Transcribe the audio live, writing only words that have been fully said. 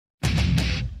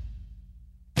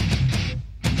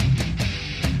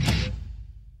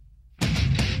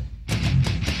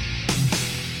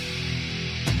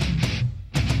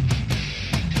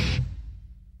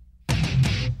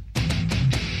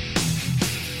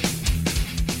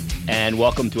And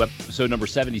welcome to episode number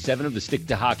 77 of the Stick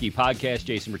to Hockey podcast.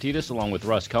 Jason Martinez along with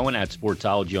Russ Cohen at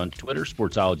Sportsology on Twitter,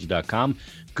 sportsology.com.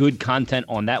 Good content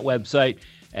on that website.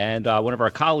 And one of our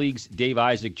colleagues, Dave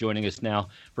Isaac, joining us now.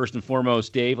 First and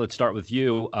foremost, Dave, let's start with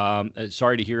you.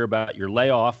 Sorry to hear about your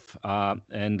layoff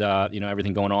and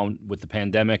everything going on with the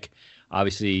pandemic.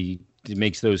 Obviously, it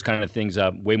makes those kind of things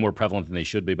way more prevalent than they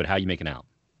should be. But how are you making out?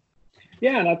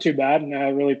 Yeah, not too bad. And I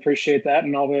really appreciate that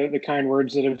and all the kind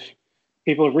words that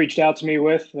people have reached out to me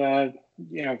with.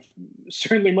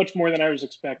 Certainly much more than I was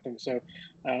expecting. So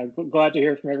glad to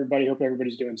hear from everybody. Hope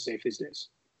everybody's doing safe these days.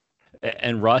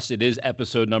 And Russ, it is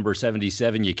episode number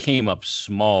 77. You came up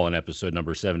small in episode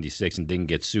number 76 and didn't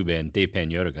get Subban. Dave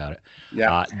Pagnotta got it.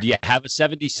 Yeah. Do you have a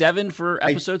 77 for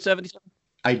episode 77?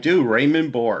 I do.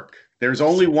 Raymond Bourque. There's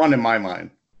only one in my mind.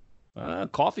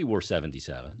 Coffee wore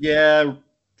 77. Yeah.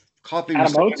 Coffee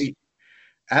was Adam Oates? 70.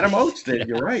 Adam Oates did.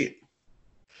 You're right.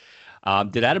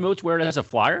 Did Adam Oates wear it as a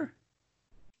Flyer?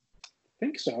 I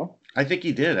think so. I think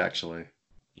he did, actually.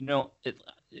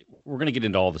 We're going to get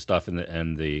into all the stuff in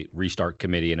the restart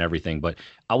committee and everything, but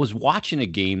I was watching a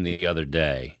game the other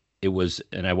day.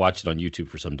 And I watched it on YouTube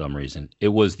for some dumb reason. It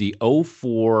was the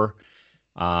 04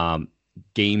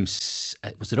 games.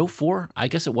 Was it 04? I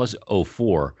guess it was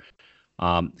 04.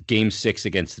 Game 6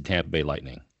 against the Tampa Bay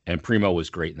Lightning. And Primo was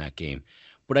great in that game.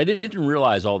 But I didn't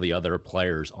realize all the other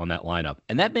players on that lineup.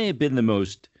 And that may have been the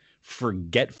most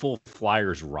forgetful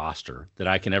Flyers roster that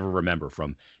I can ever remember,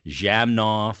 from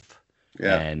Zhamnov.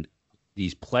 Yeah. And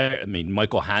these players, I mean,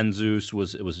 Michael Handzus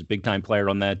was a big time player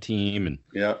on that team, and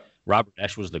Yeah. Robert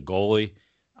Esche was the goalie.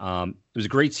 It was a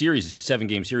great series, a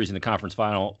 7-game series in the conference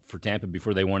final for Tampa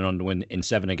before they went on to win in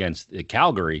 7 against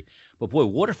Calgary. But boy,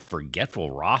 what a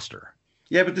forgetful roster.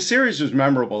 Yeah, but the series was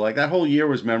memorable. Like, that whole year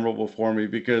was memorable for me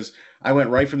because I went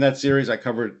right from that series. I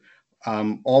covered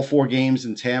all 4 games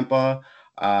in Tampa.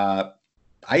 I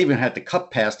even had the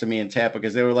cup passed to me in Tampa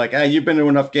because they were like, you've been to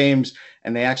enough games.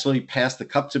 And they actually passed the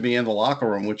cup to me in the locker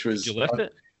room, which was... Did you lift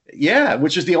it? Yeah,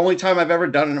 which is the only time I've ever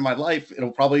done it in my life.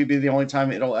 It'll probably be the only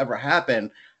time it'll ever happen.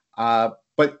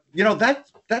 But,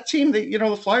 that team,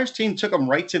 the Flyers team took them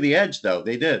right to the edge, though.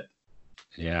 They did.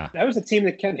 Yeah. That was the team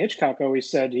that Ken Hitchcock always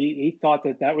said he thought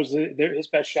that was his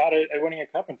best shot at winning a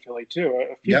cup in Philly, too.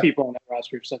 A few people on that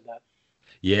roster have said that.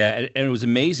 Yeah, and it was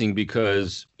amazing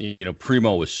because,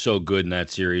 Primo was so good in that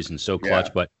series and so clutch.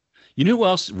 Yeah. But you know who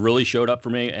else really showed up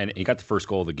for me? And he got the first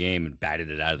goal of the game and batted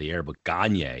it out of the air. But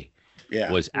Gagne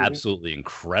was absolutely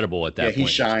incredible at that point. Yeah, he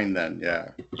shined then, yeah.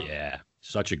 Yeah,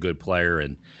 such a good player.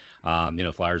 And,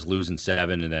 Flyers losing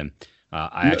 7. And then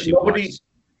I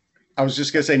was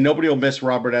just going to say, nobody will miss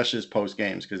Robert Esche's post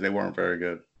games because they weren't very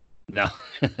good. No.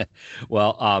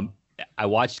 Well, I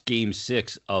watched game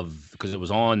 6 because it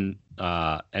was on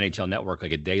NHL Network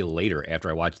like a day later after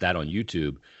I watched that on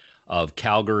YouTube, of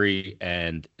Calgary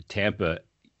and Tampa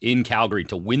in Calgary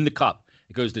to win the cup.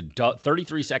 It goes to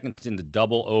 33 seconds into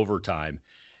double overtime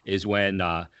is when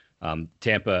Tampa,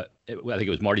 I think it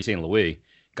was Marty St. Louis,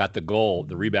 got the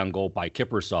rebound goal by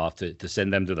Kiprusoff to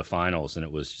send them to the finals. And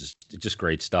it was just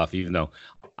great stuff, even though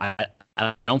I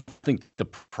don't think the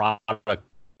product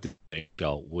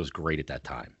was great at that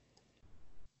time.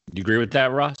 Do you agree with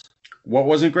that, Ross? What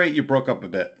wasn't great? You broke up a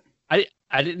bit.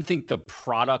 I didn't think the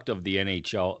product of the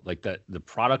NHL, like the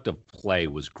product of play,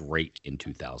 was great in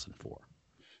 2004.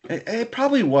 It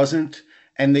probably wasn't,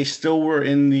 and they still were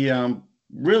in the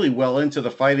really well into the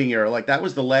fighting era. Like, that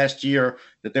was the last year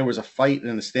that there was a fight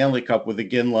in the Stanley Cup with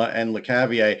Iginla and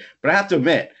Lecavalier. But I have to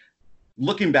admit,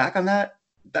 looking back on that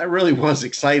really was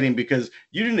exciting because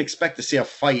you didn't expect to see a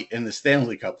fight in the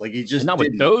Stanley Cup. Like, you just not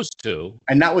didn't. With those two,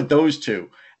 and not with those two,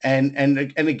 and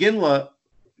Iginla,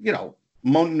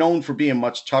 known for being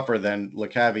much tougher than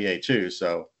Lecavalier too.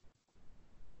 So,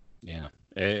 yeah,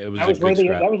 it was. That was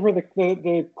where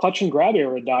the clutch and grab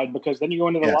era died, because then you go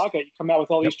into the lockout, you come out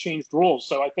with all these changed rules.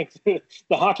 So I think the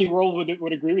hockey world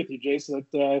would agree with you, Jason,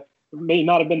 that may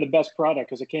not have been the best product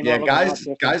because it came out.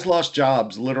 Yeah, guys lost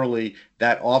jobs literally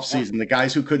that offseason. The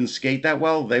guys who couldn't skate that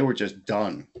well, they were just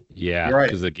done. Yeah,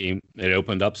 because the game, it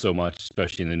opened up so much,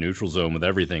 especially in the neutral zone with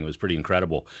everything. It was pretty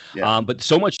incredible. Yeah. But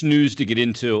so much news to get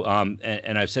into.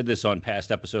 And I've said this on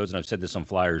past episodes, and I've said this on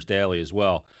Flyers Daily as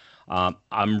well.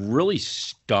 I'm really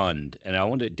stunned, and I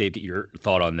wanted, Dave, get your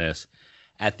thought on this,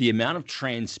 at the amount of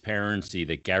transparency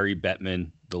that Gary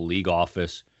Bettman, the league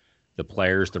office, the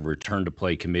players, the return to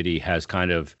play committee has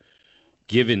kind of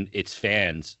given its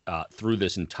fans through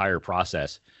this entire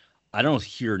process. I don't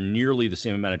hear nearly the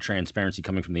same amount of transparency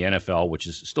coming from the NFL, which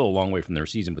is still a long way from their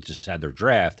season, but just had their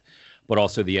draft. but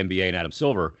also the NBA and Adam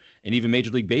Silver, and even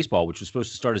Major League Baseball, which was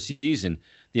supposed to start a season.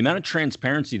 The amount of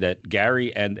transparency that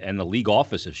Gary and the league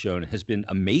office have shown has been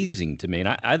amazing to me, and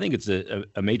I think it's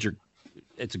a major,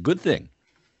 it's a good thing.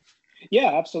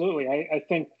 Yeah, absolutely. I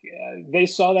think they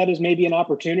saw that as maybe an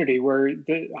opportunity where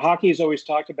the hockey is always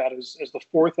talked about as the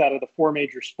fourth out of the four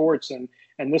major sports. And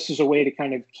this is a way to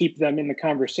kind of keep them in the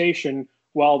conversation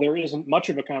while there isn't much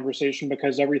of a conversation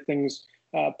because everything's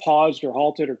paused or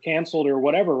halted or canceled or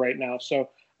whatever right now. So,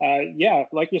 yeah,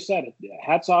 like you said,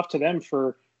 hats off to them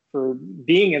for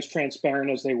being as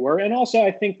transparent as they were. And also,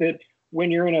 I think that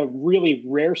when you're in a really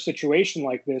rare situation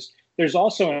like this, there's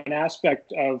also an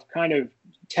aspect of kind of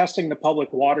testing the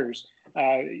public waters.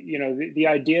 The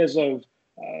ideas of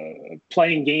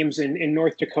playing games in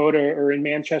North Dakota or in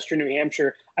Manchester, New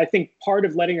Hampshire, I think part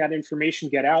of letting that information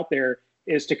get out there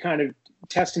is to kind of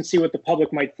test and see what the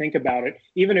public might think about it,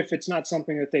 even if it's not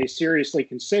something that they seriously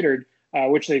considered,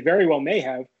 which they very well may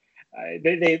have.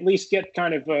 They at least get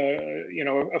kind of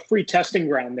a free testing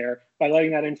ground there by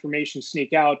letting that information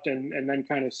sneak out and then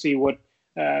kind of see what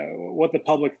the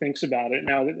public thinks about it.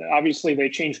 Now, obviously, they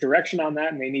changed direction on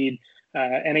that, and they need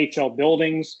NHL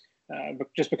buildings, but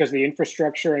just because of the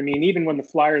infrastructure. I mean, even when the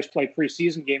Flyers play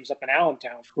preseason games up in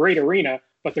Allentown, great arena,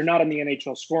 but they're not in the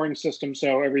NHL scoring system,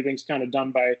 so everything's kind of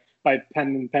done by pen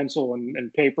and pencil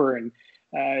and paper, and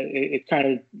it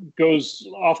kind of goes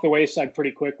off the wayside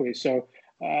pretty quickly. So,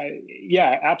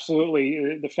 yeah,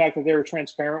 absolutely. The fact that they were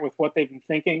transparent with what they've been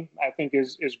thinking, I think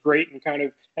is great, and kind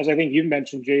of, as I think you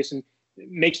mentioned, Jason,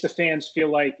 makes the fans feel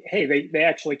like, hey, they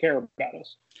actually care about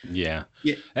us. Yeah.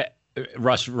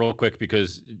 Russ, real quick,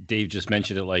 because Dave just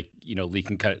mentioned it, like,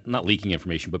 not leaking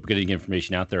information, but getting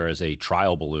information out there as a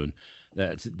trial balloon.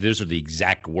 Those are the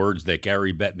exact words that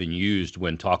Gary Bettman used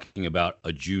when talking about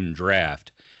a June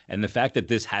draft. And the fact that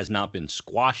this has not been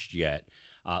squashed yet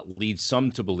leads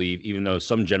some to believe, even though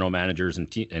some general managers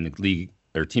and league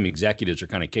or team executives are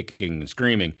kind of kicking and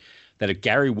screaming, that if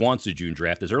Gary wants a June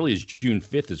draft, as early as June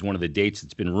 5th is one of the dates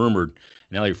that's been rumored,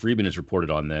 and Elliot Friedman has reported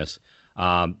on this,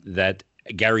 that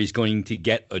Gary's going to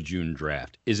get a June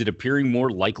draft. Is it appearing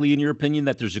more likely, in your opinion,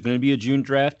 that there's going to be a June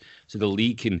draft so the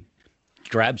league can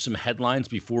grab some headlines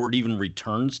before it even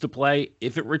returns to play,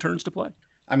 if it returns to play?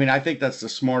 I mean, I think that's the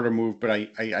smarter move, but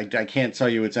I can't tell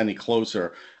you it's any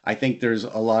closer. I think there's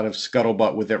a lot of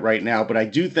scuttlebutt with it right now, but I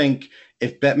do think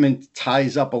if Bettman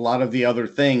ties up a lot of the other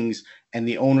things and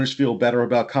the owners feel better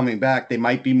about coming back, they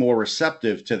might be more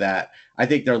receptive to that. I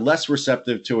think they're less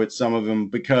receptive to it, some of them,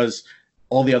 because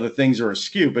all the other things are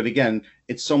askew. But again,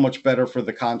 it's so much better for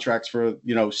the contracts for,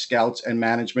 scouts and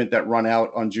management that run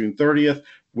out on June 30th.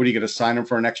 What are you going to sign them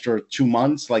for an extra 2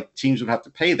 months? Like, teams would have to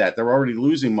pay that. They're already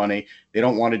losing money. They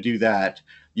don't want to do that.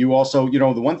 You also,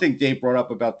 the one thing Dave brought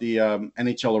up about the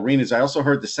NHL arenas, I also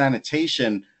heard the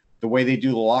sanitation, the way they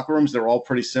do the locker rooms, they're all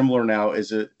pretty similar now,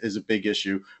 is a big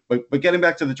issue. But getting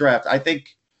back to the draft, I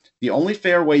think the only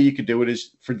fair way you could do it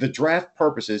is for the draft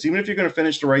purposes, even if you're going to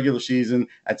finish the regular season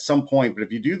at some point. But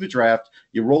if you do the draft,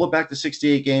 you roll it back to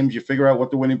 68 games, you figure out what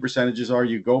the winning percentages are,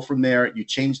 you go from there, you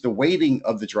change the weighting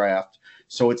of the draft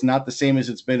so it's not the same as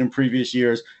it's been in previous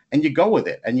years, and you go with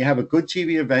it. And you have a good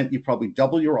TV event, you probably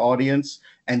double your audience,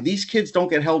 and these kids don't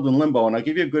get held in limbo. And I'll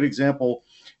give you a good example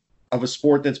of a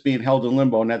sport that's being held in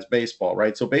limbo, and that's baseball,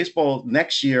 right? So baseball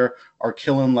next year are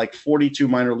killing like 42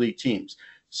 minor league teams.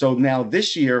 So now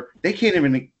this year, they can't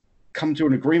even come to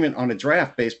an agreement on a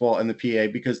draft, baseball and the PA,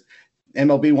 because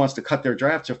MLB wants to cut their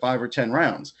draft to 5 or 10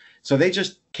 rounds. So they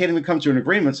just can't even come to an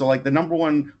agreement. So like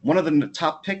one of the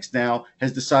top picks now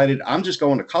has decided, I'm just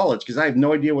going to college because I have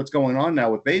no idea what's going on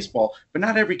now with baseball. But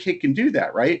not every kid can do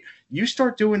that, right? You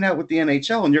start doing that with the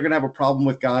NHL and you're going to have a problem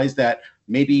with guys that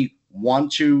maybe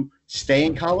want to stay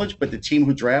in college, but the team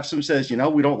who drafts them says,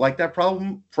 we don't like that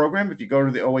program. If you go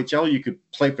to the OHL, you could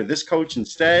play for this coach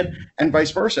instead, and vice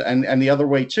versa, and the other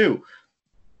way too.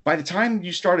 By the time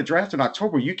you start a draft in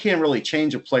October, you can't really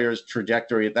change a player's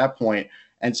trajectory at that point.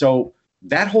 And so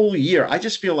that whole year, I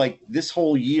just feel like this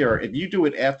whole year, if you do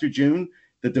it after June,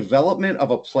 the development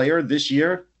of a player this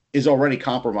year is already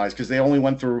compromised because they only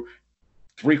went through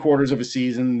 3/4 of a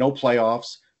season, no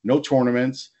playoffs, no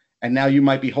tournaments. And now you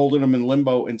might be holding them in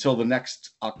limbo until the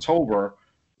next October.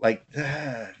 Like,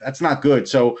 that's not good.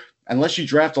 So unless you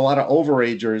draft a lot of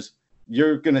overagers,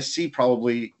 you're going to see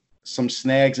probably some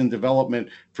snags in development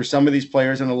for some of these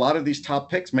players. And a lot of these top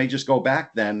picks may just go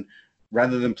back then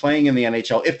rather than playing in the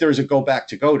NHL. If there's a go back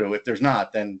to go to, if there's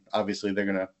not, then obviously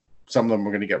some of them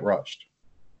are going to get rushed.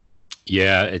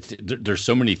 Yeah, there's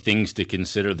so many things to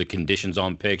consider. The conditions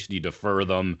on picks, do you defer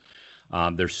them?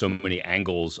 There's so many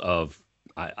angles of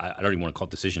I don't even want to call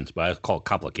it decisions, but I call it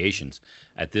complications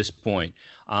at this point.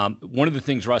 One of the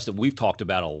things, Russ, that we've talked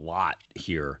about a lot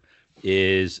here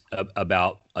is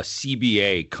about a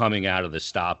CBA coming out of the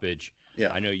stoppage.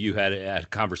 Yeah. I know you had a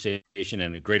conversation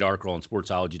and a great article on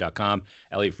sportsology.com.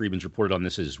 Elliot Friedman's reported on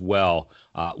this as well.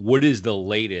 What is the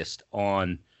latest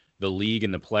on the league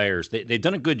and the players? They've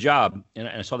done a good job, and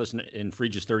I saw this in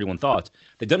Friedge's 31 Thoughts.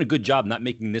 They've done a good job not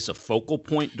making this a focal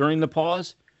point during the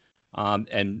pause.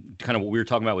 And kind of what we were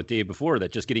talking about with Dave before,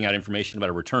 that just getting out information about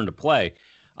a return to play.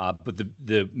 But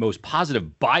the most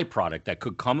positive byproduct that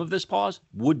could come of this pause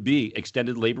would be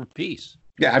extended labor peace.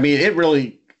 Yeah, I mean, it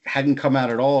really hadn't come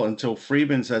out at all until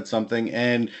Friedman said something.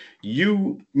 And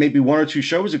you, maybe one or two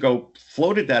shows ago,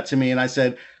 floated that to me. And I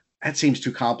said, that seems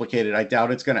too complicated. I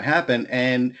doubt it's going to happen.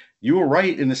 And you were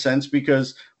right in a sense,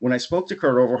 because when I spoke to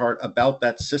Kurt Overhart about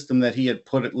that system that he had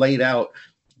laid out,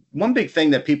 one big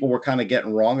thing that people were kind of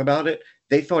getting wrong about it,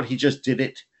 they thought he just did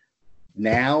it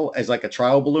now as like a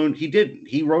trial balloon. He didn't.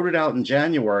 He wrote it out in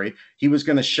January. He was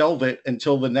going to shelve it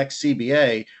until the next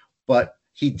CBA, but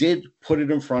he did put it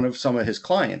in front of some of his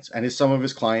clients, and some of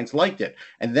his clients liked it.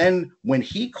 And then when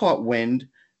he caught wind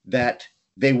that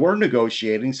they were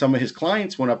negotiating, some of his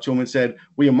clients went up to him and said,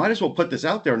 well, you might as well put this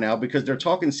out there now because they're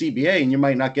talking CBA and you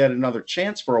might not get another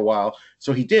chance for a while.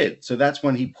 So he did. So that's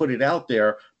when he put it out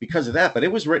there because of that. But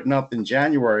it was written up in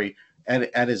January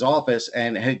at his office,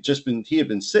 and he had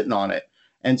been sitting on it.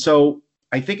 And so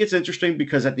I think it's interesting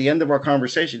because at the end of our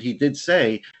conversation, he did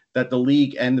say that the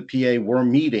league and the PA were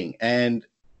meeting. And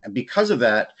because of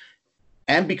that,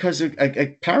 and because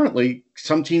apparently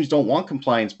some teams don't want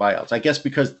compliance buyouts, I guess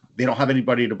because they don't have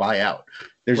anybody to buy out.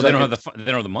 They don't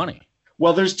have the money.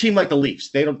 Well, there's a team like the Leafs.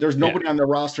 There's nobody on their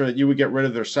roster that you would get rid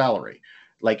of their salary,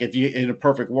 like if you in a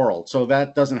perfect world. So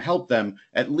that doesn't help them.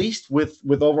 At least with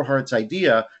Overhart's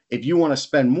idea, if you want to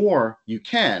spend more, you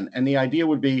can. And the idea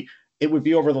would be it would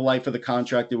be over the life of the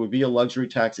contract. It would be a luxury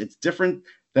tax. It's different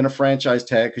than a franchise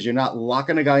tag because you're not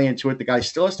locking a guy into it. The guy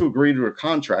still has to agree to a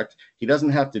contract. He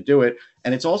doesn't have to do it.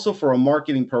 And it's also for a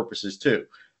marketing purposes too.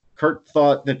 Kurt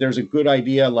thought that there's a good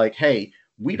idea like, hey,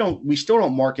 we still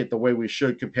don't market the way we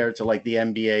should compared to like the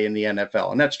NBA and the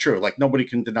NFL. And that's true. Like nobody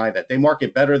can deny that. They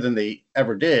market better than they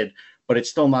ever did, but it's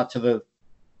still not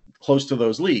close to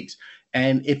those leagues.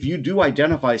 And if you do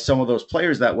identify some of those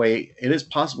players that way, it is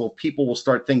possible people will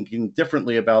start thinking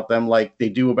differently about them like they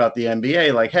do about the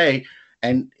NBA. Like, hey,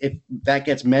 and if that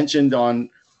gets mentioned on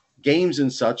games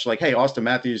and such, like, hey, Austin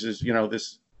Matthews is,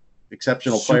 this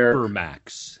exceptional player.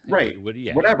 Supermax. Right.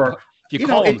 Yeah. Whatever. If you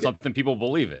call him something, people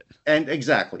believe it. And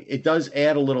exactly. It does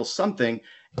add a little something.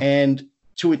 And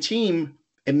to a team,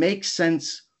 it makes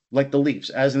sense, like the Leafs,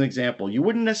 as an example. You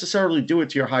wouldn't necessarily do it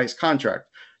to your highest contract.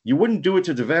 You wouldn't do it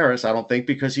to Tavares, I don't think,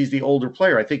 because he's the older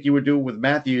player. I think you would do it with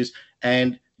Matthews,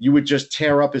 and you would just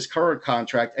tear up his current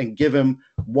contract and give him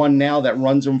one now that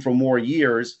runs him for more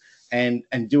years and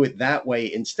do it that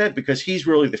way instead, because he's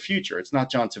really the future. It's not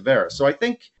John Tavares. So I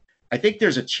think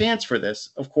there's a chance for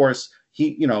this. Of course,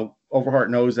 Overhart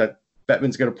knows that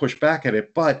Bettman's going to push back at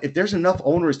it. But if there's enough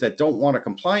owners that don't want a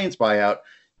compliance buyout,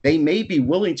 they may be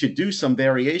willing to do some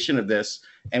variation of this.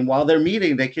 And while they're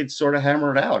meeting, they could sort of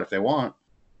hammer it out if they want.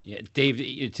 Yeah, Dave,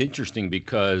 it's interesting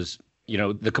because,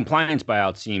 the compliance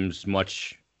buyout seems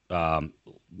much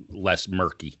less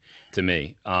murky to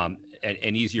me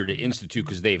and easier to institute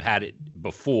because they've had it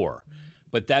before.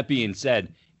 But that being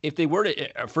said, if they were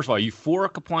to, first of all, are you for a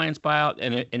compliance buyout?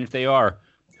 And if they are,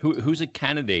 who's a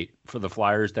candidate for the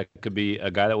Flyers that could be a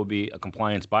guy that would be a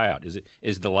compliance buyout?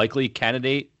 Is the likely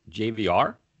candidate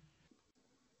JVR?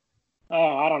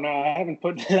 I don't know. I haven't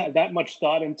put that much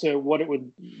thought into what it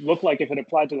would look like if it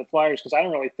applied to the Flyers because I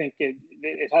don't really think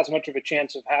it has much of a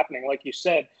chance of happening. Like you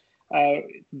said,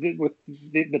 with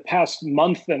the past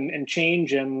month and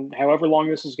change and however long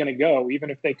this is going to go, even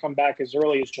if they come back as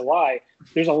early as July,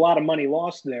 there's a lot of money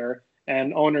lost there.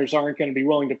 And owners aren't going to be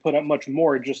willing to put up much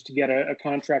more just to get a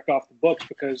contract off the books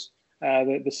because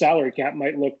the salary cap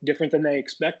might look different than they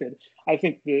expected. I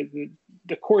think the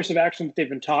course of action that they've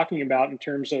been talking about in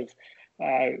terms of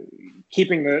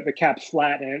keeping the cap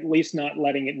flat and at least not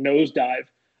letting it nosedive,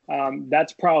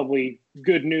 that's probably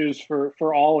good news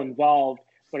for all involved,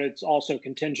 but it's also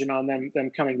contingent on them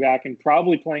coming back and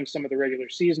probably playing some of the regular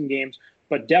season games,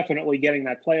 but definitely getting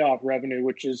that playoff revenue,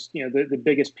 which is the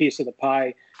biggest piece of the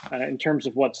pie in terms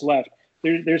of what's left.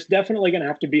 There's definitely going to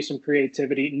have to be some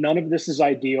creativity. None of this is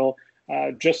ideal,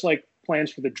 just like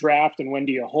plans for the draft and when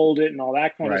do you hold it and all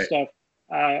that kind of stuff.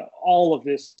 All of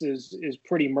this is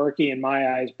pretty murky in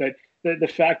my eyes, but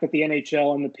the fact that the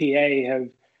NHL and the PA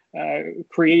have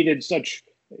created such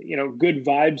good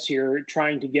vibes here,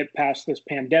 trying to get past this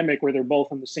pandemic where they're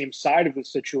both on the same side of the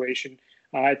situation.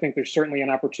 I think there's certainly an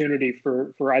opportunity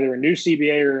for either a new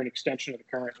CBA or an extension of the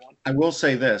current one. I will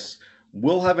say this.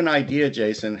 We'll have an idea,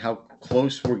 Jason, how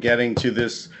close we're getting to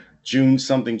this June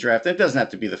something draft. It doesn't have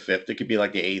to be the 5th. It could be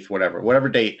like the 8th, whatever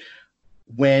date,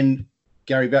 when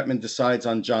Gary Bettman decides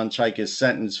on John Chayka's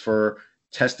sentence for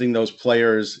testing those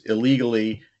players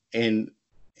illegally in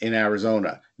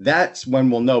Arizona. That's when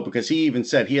we'll know, because he even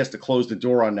said he has to close the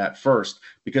door on that first,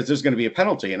 because there's going to be a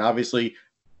penalty and obviously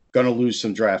going to lose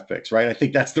some draft picks, right? I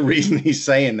think that's the reason he's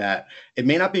saying that. It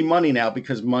may not be money now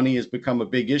because money has become a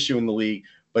big issue in the league,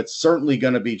 but certainly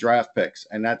going to be draft picks.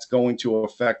 And that's going to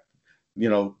affect,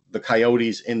 the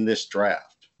Coyotes in this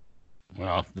draft.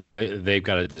 Well, they've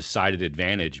got a decided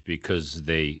advantage because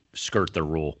they skirt the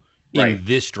rule Right. in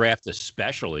this draft,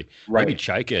 especially. Right. Maybe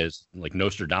Chayka is like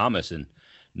Nostradamus and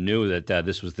knew that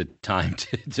this was the time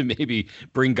to maybe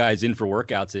bring guys in for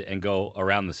workouts and go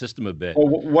around the system a bit. Well,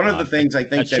 one of the things I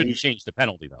think that shouldn't change the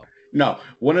penalty, though. No,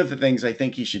 one of the things I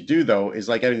think he should do, though, is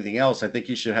like anything else, I think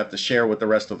he should have to share with the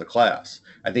rest of the class.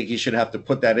 I think he should have to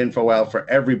put that info out for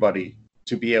everybody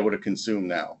to be able to consume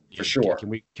now, for sure.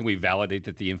 Can we validate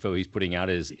that the info he's putting out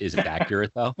is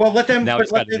accurate, though? Well, let them. Now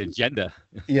he's got an agenda.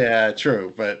 Yeah,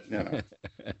 true, but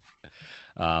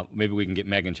maybe we can get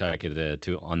Megan Chayka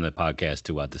to on the podcast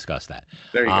to discuss that.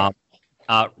 There you go.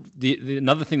 The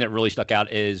another thing that really stuck out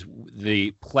is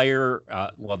the player,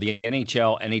 the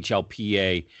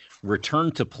NHLPA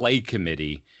return to play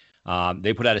committee.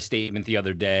 They put out a statement the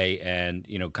other day and,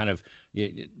 kind of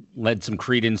led some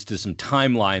credence to some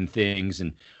timeline things.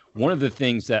 And one of the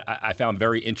things that I found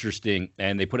very interesting,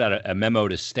 and they put out a memo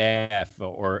to staff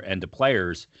and to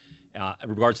players in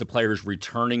regards to players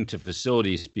returning to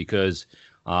facilities, because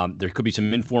there could be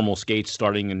some informal skates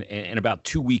starting in about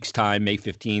 2 weeks' time, May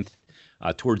 15th,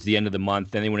 towards the end of the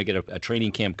month. Then they want to get a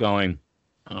training camp going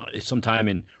sometime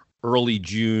in early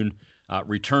June,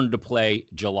 return to play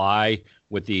July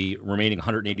with the remaining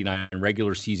 189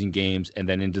 regular season games, and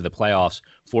then into the playoffs,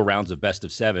 4 rounds of best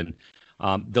of 7.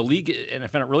 The league, and I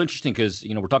found it really interesting because,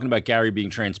 we're talking about Gary being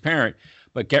transparent,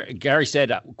 but Gary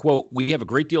said, quote, "We have a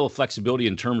great deal of flexibility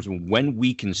in terms of when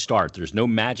we can start. There's no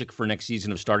magic for next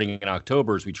season of starting in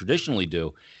October as we traditionally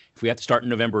do. If we have to start in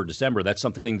November or December, that's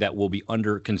something that will be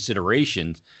under consideration."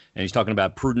 And he's talking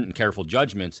about prudent and careful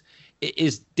judgments.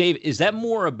 Is that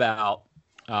more about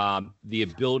the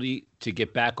ability to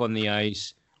get back on the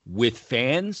ice with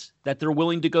fans that they're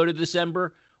willing to go to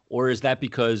December? Or is that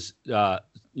because,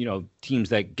 teams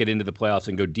that get into the playoffs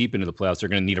and go deep into the playoffs are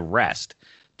going to need a rest?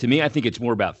 To me, I think it's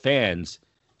more about fans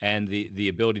and the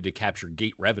ability to capture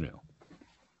gate revenue.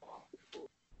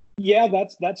 Yeah,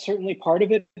 that's certainly part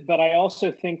of it. But I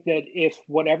also think that if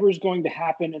whatever is going to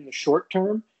happen in the short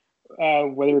term,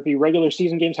 whether it be regular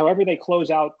season games, however they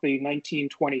close out the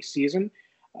 1920 season,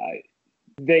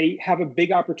 they have a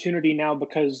big opportunity now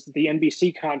because the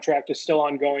NBC contract is still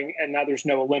ongoing and now there's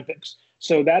no Olympics.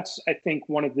 So that's, I think,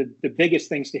 one of the biggest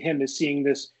things to him is seeing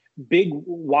this big,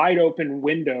 wide open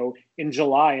window in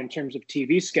July in terms of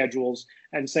TV schedules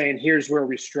and saying, here's where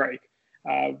we strike.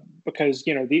 Because,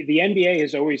 the NBA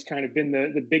has always kind of been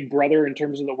the big brother in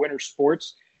terms of the winter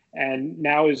sports. And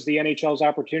now is the NHL's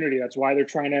opportunity. That's why they're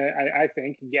trying to, I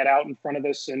think, get out in front of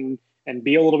this and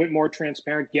be a little bit more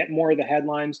transparent, get more of the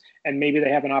headlines, and maybe they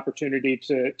have an opportunity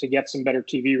to get some better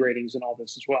TV ratings and all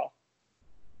this as well.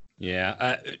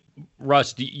 Yeah.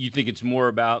 Russ, do you think it's more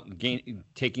about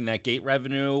taking that gate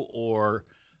revenue, or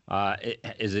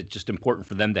is it just important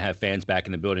for them to have fans back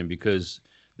in the building? Because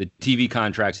the TV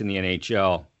contracts in the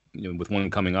NHL, with one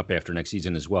coming up after next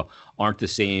season as well, aren't the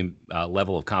same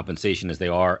level of compensation as they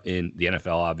are in the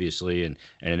NFL, obviously, and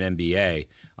an NBA.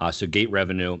 So gate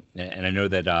revenue, and I know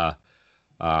that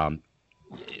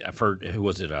I've heard,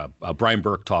 Brian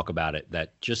Burke talk about it,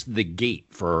 that just the gate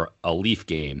for a Leaf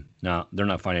game, now they're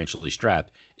not financially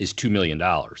strapped, is $2 million.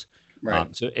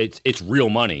 Right. So it's real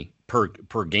money per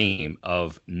game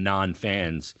of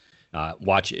non-fans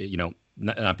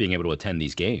not being able to attend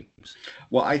these games.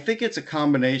 Well, I think it's a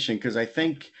combination, because I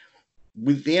think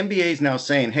with the NBA is now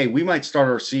saying, hey, we might start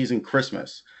our season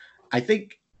Christmas. I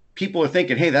think people are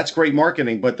thinking, hey, that's great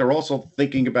marketing, but they're also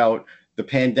thinking about the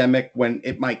pandemic when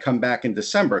it might come back in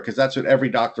December, because that's what every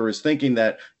doctor is thinking,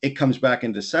 that it comes back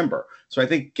in December. So I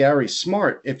think Gary's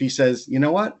smart if he says, you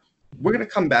know what, we're going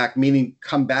to come back, meaning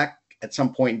come back at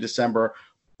some point in December.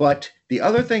 But the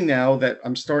other thing now that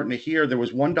I'm starting to hear, there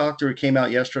was one doctor who came out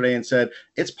yesterday and said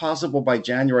it's possible by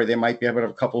January they might be able to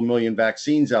have a couple million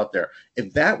vaccines out there.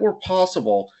 If that were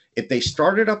possible, if they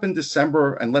started up in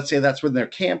December, and let's say that's when their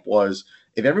camp was,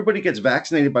 if everybody gets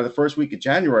vaccinated by the first week of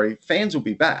January, fans will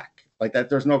be back. like that.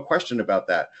 There's no question about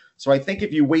that. So I think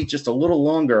if you wait just a little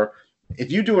longer, if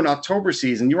you do an October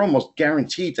season, you're almost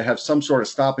guaranteed to have some sort of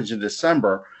stoppage in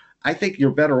December. I think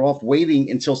you're better off waiting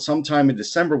until sometime in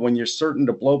December when you're certain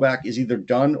the blowback is either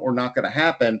done or not going to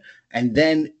happen. And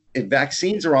then if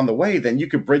vaccines are on the way, then you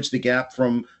could bridge the gap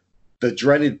from the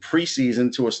dreaded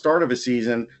preseason to a start of a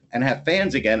season and have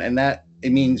fans again. And that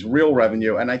it means real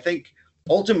revenue. And I think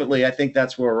ultimately, I think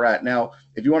that's where we're at. Now,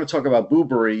 if you want to talk about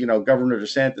boobery, Governor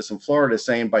DeSantis in Florida is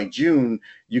saying by June,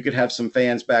 you could have some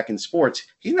fans back in sports.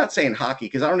 He's not saying hockey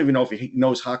because I don't even know if he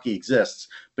knows hockey exists,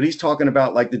 but he's talking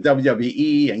about like the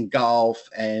WWE and golf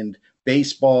and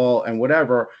baseball and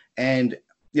whatever. And,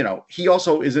 he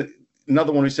also is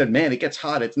another one who said, man, it gets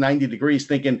hot. It's 90 degrees,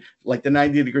 thinking like the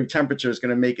 90-degree temperature is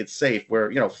going to make it safe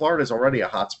where, Florida is already a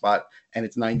hot spot and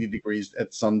it's 90 degrees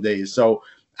at some days. So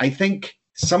I think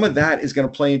some of that is going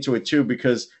to play into it too,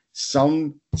 because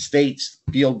some states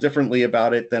feel differently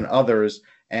about it than others.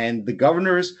 And the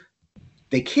governors,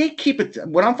 they can't keep it.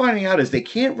 What I'm finding out is they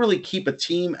can't really keep a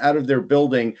team out of their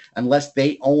building unless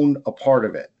they own a part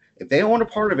of it. If they own a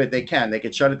part of it, they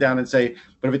can shut it down and say,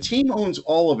 but if a team owns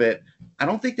all of it, I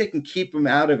don't think they can keep them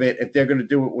out of it if they're going to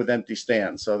do it with empty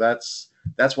stands. So that's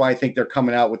why I think they're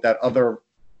coming out with that other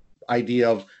idea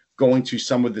of going to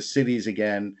some of the cities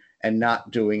again and not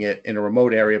doing it in a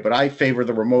remote area. But I favor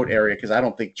the remote area because I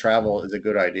don't think travel is a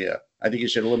good idea. I think you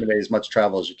should eliminate as much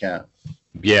travel as you can.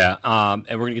 Yeah, and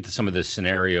we're going to get to some of the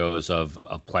scenarios of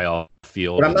a playoff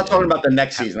field. But I'm not talking about the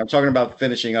next season. I'm talking about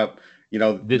finishing up,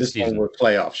 this season one with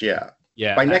playoffs. Yeah.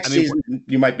 Yeah. By next season,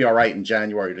 you might be all right in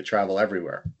January to travel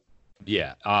everywhere.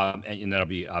 Yeah, and that'll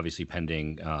be obviously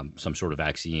pending some sort of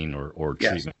vaccine or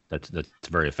treatment that's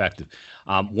very effective.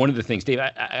 One of the things, Dave,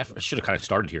 I should have kind of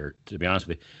started here, to be honest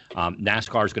with you.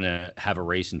 NASCAR is going to have a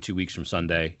race in 2 weeks from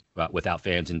Sunday without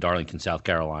fans in Darlington, South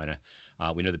Carolina.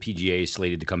 We know the PGA is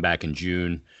slated to come back in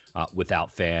June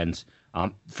without fans.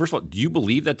 First of all, do you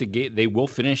believe that they will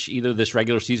finish either this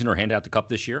regular season or hand out the cup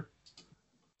this year?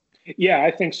 Yeah, I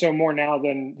think so more now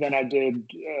than I did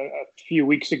a few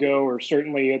weeks ago, or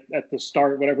certainly at the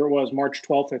start, whatever it was, March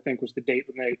 12th, I think was the date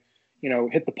when they,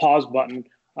 hit the pause button.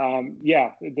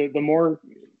 The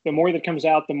more that comes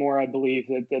out, the more I believe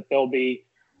that they'll be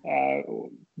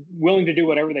willing to do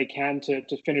whatever they can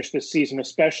to finish this season,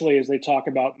 especially as they talk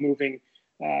about moving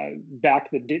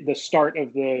back the start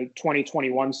of the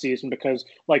 2021 season, because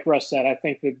like Russ said, I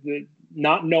think that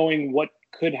not knowing what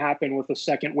could happen with the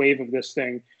second wave of this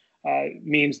thing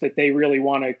means that they really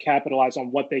want to capitalize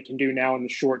on what they can do now in the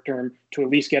short term to at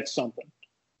least get something.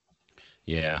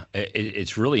 Yeah,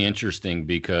 it's really interesting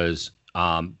because,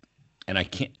 I don't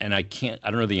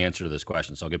know the answer to this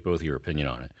question, so I'll get both of your opinion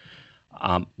on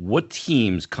it. What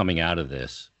teams coming out of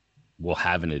this will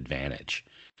have an advantage?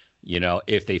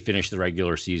 If they finish the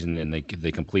regular season and they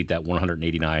complete that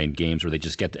 189 games, or they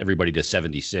just get everybody to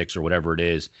 76 or whatever it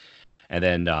is, and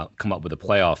then come up with a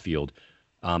playoff field.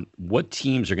 What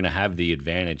teams are going to have the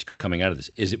advantage coming out of this?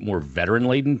 Is it more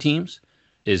veteran-laden teams?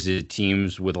 Is it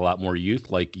teams with a lot more youth?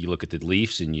 Like you look at the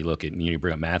Leafs and you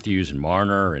bring up Matthews and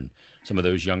Marner and some of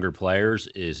those younger players.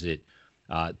 Is it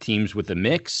teams with a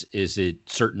mix? Is it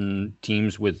certain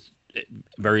teams with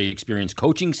very experienced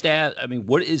coaching staff? I mean,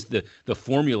 what is the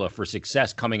formula for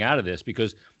success coming out of this?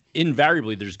 Because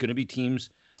invariably there's going to be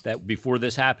teams that before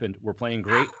this happened were playing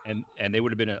great and they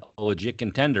would have been a legit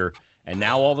contender. And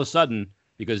now all of a sudden,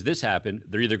 because this happened,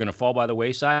 they're either going to fall by the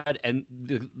wayside, and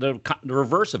the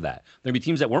reverse of that. There'll be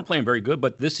teams that weren't playing very good,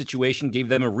 but this situation gave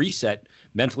them a reset,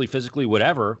 mentally, physically,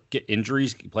 whatever. Get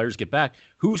injuries, players get back.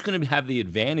 Who's going to have the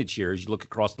advantage here as you look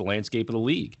across the landscape of the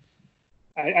league?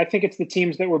 I think it's the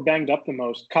teams that were banged up the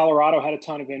most. Colorado had a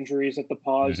ton of injuries at the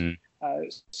pause. Mm-hmm.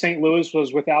 St. Louis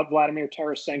was without Vladimir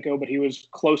Tarasenko, but he was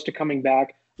close to coming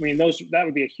back. I mean, that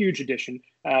would be a huge addition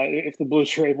if the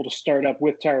Blues are able to start up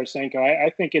with Tarasenko. I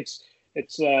think it's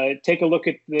take a look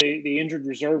at the injured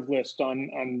reserve list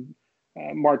on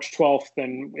March 12th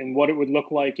and what it would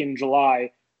look like in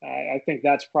July. I think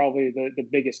that's probably the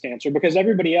biggest answer, because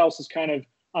everybody else is kind of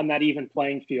on that even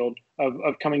playing field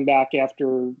of coming back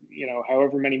after,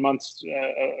 however many months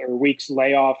or weeks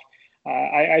layoff.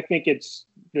 I think it's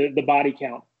the body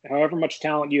count. However much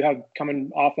talent you have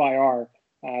coming off IR,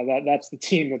 that's the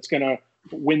team that's going to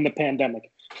win the pandemic.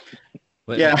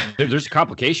 But yeah, there's a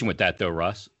complication with that, though,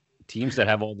 Russ. Teams that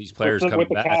have all these players coming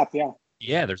back. Cap,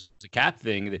 yeah, there's a cap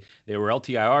thing. They were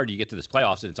LTIR. You get to this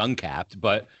playoffs and it's uncapped,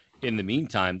 but in the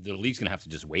meantime, the league's going to have to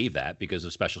just waive that because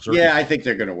of special circumstances. Yeah, I think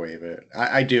they're going to waive it.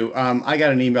 I do. I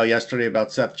got an email yesterday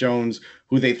about Seth Jones,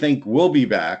 who they think will be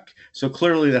back. So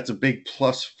clearly that's a big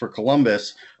plus for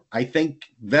Columbus. I think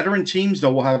veteran teams,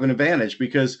 though, will have an advantage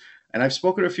because, and I've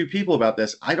spoken to a few people about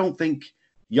this, I don't think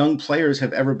young players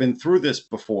have ever been through this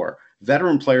before.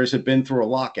 Veteran players have been through a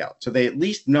lockout, so they at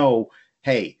least know,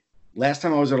 hey, last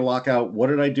time I was at a lockout, what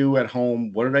did I do at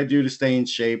home? What did I do to stay in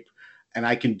shape? And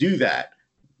I can do that.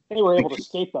 They were able to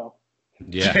skate though.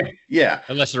 Yeah. Yeah.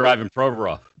 Unless they're Ivan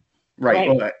Provorov. Right.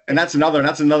 Well, and that's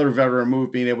another veteran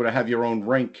move, being able to have your own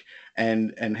rink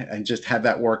and just have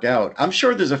that work out. I'm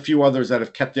sure there's a few others that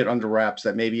have kept it under wraps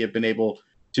that maybe have been able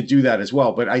to do that as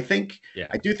well. But I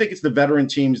do think it's the veteran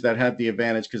teams that have the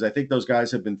advantage, because I think those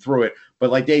guys have been through it. But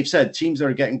like Dave said, teams that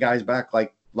are getting guys back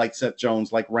like Seth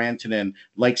Jones, like Rantanen,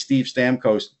 like Steve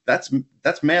Stamkos,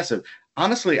 that's massive.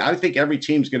 Honestly, I think every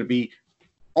team's going to be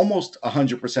almost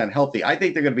 100% healthy. I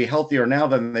think they're going to be healthier now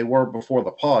than they were before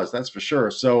the pause. That's for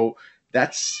sure. So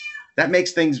that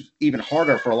makes things even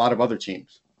harder for a lot of other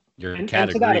teams. You're in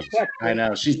categories. I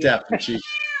know she's deaf and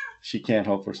she can't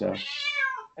help herself.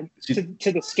 And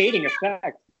to the skating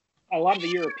effect, a lot of the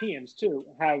Europeans too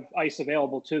have ice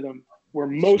available to them, where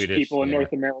most people in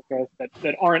North America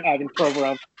that aren't Ivan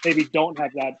Provorov maybe don't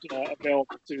have that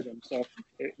available to them. So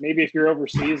maybe if you're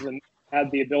overseas and had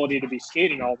the ability to be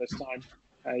skating all this time,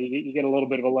 you get a little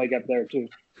bit of a leg up there too.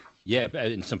 Yeah,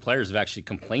 and some players have actually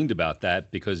complained about that,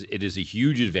 because it is a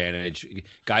huge advantage.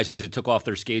 Guys that took off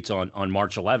their skates on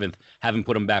March 11th haven't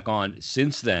put them back on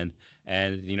since then.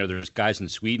 And, there's guys in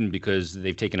Sweden, because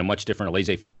they've taken a much different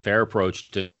laissez-faire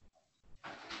approach to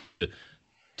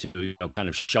kind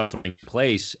of sheltering in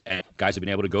place, and guys have been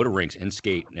able to go to rinks and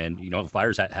skate. And, the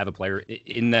Flyers have a player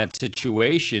in that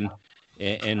situation,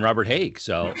 and Robert Haig.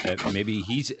 So maybe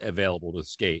he's available to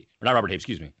skate. Or not Robert Haig,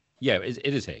 excuse me. Yeah, it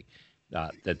is Haig.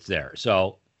 That's there.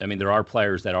 So, there are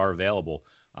players that are available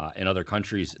in other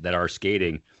countries that are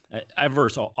skating. I've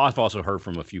also heard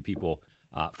from a few people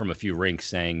from a few rinks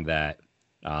saying that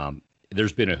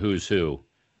there's been a who's who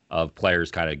of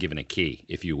players kind of given a key,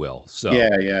 if you will. So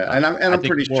yeah, and I'm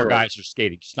pretty sure more guys are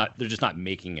skating. They're just not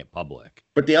making it public.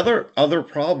 But the other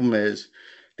problem is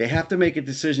they have to make a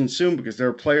decision soon, because there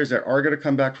are players that are going to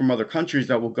come back from other countries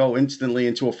that will go instantly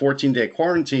into a 14-day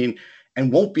quarantine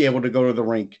and won't be able to go to the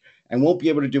rink and won't be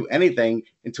able to do anything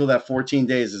until that 14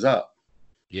 days is up.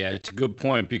 Yeah, it's a good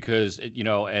point, because,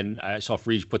 and I saw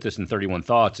Freeze put this in 31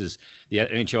 Thoughts, is the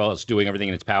NHL is doing everything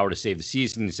in its power to save the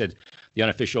season. He said the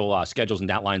unofficial schedules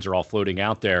and outlines are all floating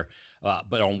out there.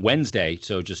 But on Wednesday,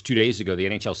 so just 2 days ago, the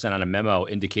NHL sent out a memo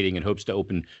indicating it hopes to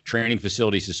open training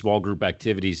facilities to small group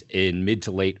activities in mid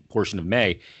to late portion of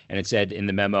May. And it said in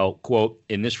the memo, quote,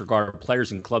 "In this regard,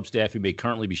 players and club staff who may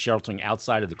currently be sheltering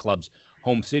outside of the club's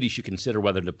home city should consider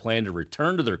whether to plan to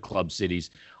return to their club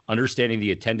cities, understanding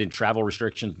the attendant travel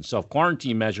restrictions and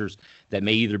self-quarantine measures that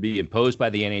may either be imposed by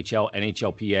the NHL,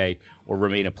 NHLPA, or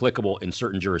remain applicable in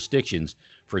certain jurisdictions.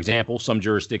 For example, some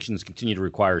jurisdictions continue to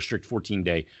require a strict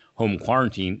 14-day home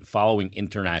quarantine following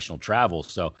international travel."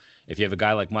 So if you have a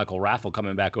guy like Michael Raffl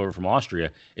coming back over from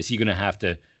Austria, is he going to have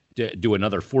to do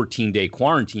another 14-day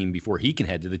quarantine before he can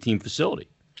head to the team facility?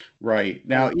 Right.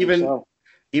 Now,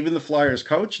 even the Flyers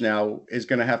coach now is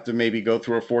going to have to maybe go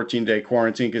through a 14-day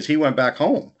quarantine, because he went back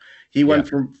home. He went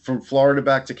from Florida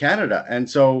back to Canada. And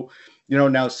so,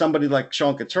 now somebody like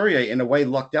Sean Couturier, in a way,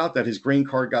 lucked out that his green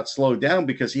card got slowed down,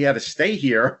 because he had to stay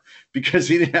here because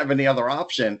he didn't have any other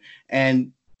option.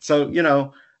 And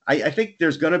so, I think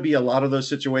there's going to be a lot of those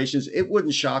situations. It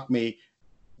wouldn't shock me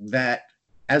that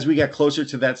as we get closer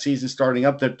to that season starting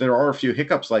up, that there are a few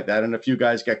hiccups like that, and a few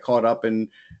guys get caught up in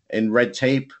red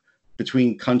tape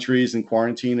between countries and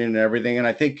quarantine and everything. And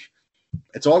I think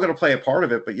it's all going to play a part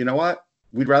of it. But you know what?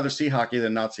 We'd rather see hockey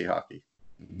than not see hockey.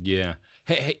 Yeah.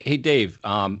 Hey, Dave,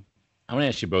 I want to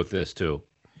ask you both this too.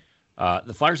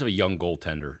 The Flyers have a young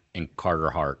goaltender in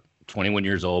Carter Hart, 21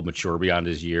 years old, mature beyond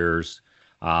his years,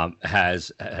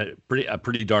 has a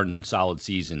pretty darn solid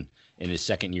season in his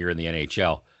second year in the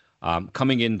NHL.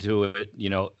 Coming into it,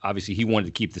 obviously he wanted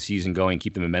to keep the season going,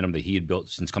 keep the momentum that he had built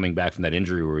since coming back from that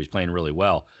injury where he's playing really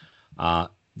well.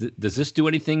 Does this do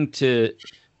anything to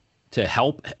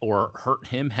help or hurt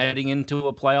him heading into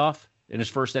a playoff in his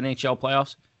first NHL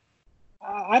playoffs?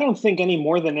 I don't think any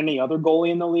more than any other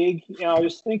goalie in the league. I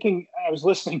was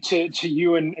listening to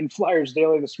you and Flyers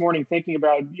Daily this morning, thinking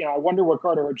about, I wonder what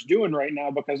Carter Hart's doing right now,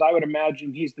 because I would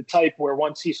imagine he's the type where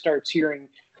once he starts hearing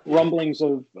rumblings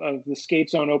of the skate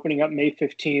zone opening up May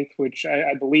 15th, which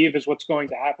I believe is what's going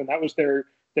to happen. That was their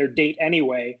date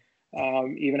anyway.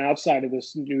 Even outside of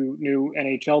this new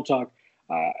NHL talk.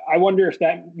 I wonder if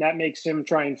that makes him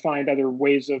try and find other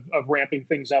ways of ramping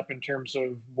things up in terms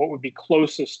of what would be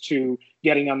closest to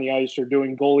getting on the ice or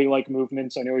doing goalie-like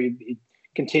movements. I know he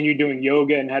continued doing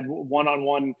yoga and had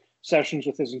one-on-one sessions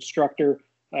with his instructor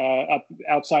up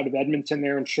outside of Edmonton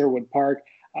there in Sherwood Park.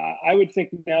 I would think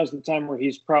now's the time where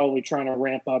he's probably trying to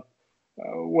ramp up,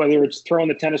 whether it's throwing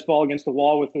the tennis ball against the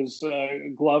wall with his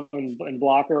glove and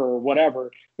blocker or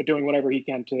whatever, but doing whatever he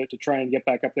can to try and get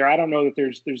back up there. I don't know that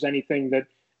there's anything that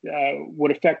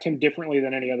would affect him differently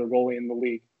than any other goalie in the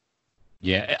league.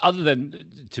 Yeah, other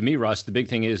than, to me, Russ, the big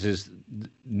thing is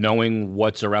knowing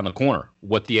what's around the corner,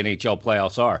 what the NHL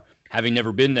playoffs are. Having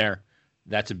never been there,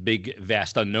 that's a big,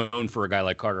 vast unknown for a guy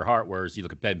like Carter Hart, whereas you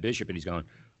look at Ben Bishop and he's going,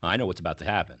 I know what's about to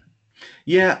happen.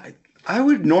 Yeah, I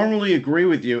would normally agree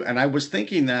with you, and I was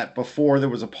thinking that before there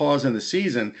was a pause in the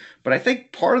season, but I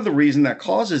think part of the reason that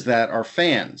causes that are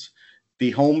fans,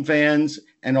 the home fans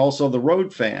and also the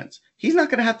road fans. He's not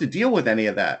going to have to deal with any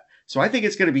of that. So I think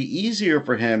it's going to be easier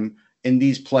for him in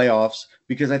these playoffs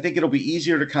because I think it'll be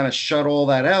easier to kind of shut all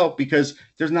that out because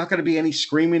there's not going to be any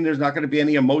screaming. There's not going to be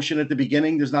any emotion at the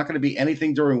beginning. There's not going to be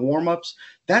anything during warmups.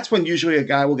 That's when usually a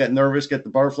guy will get nervous, get the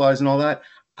butterflies and all that.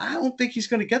 I don't think he's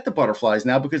going to get the butterflies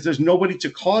now because there's nobody to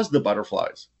cause the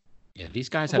butterflies. Yeah, these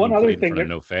guys haven't played in front of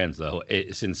no fans, though,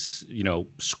 since,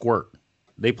 Squirt.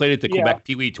 They played at the Quebec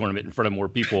Pee Wee tournament in front of more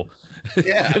people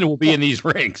than will be in these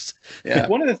rinks. Yeah.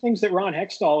 One of the things that Ron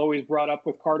Hextall always brought up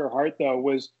with Carter Hart, though,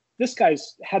 was this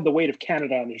guy's had the weight of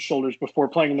Canada on his shoulders before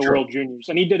playing in the World Juniors,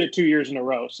 and he did it 2 years in a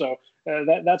row. So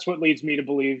that's what leads me to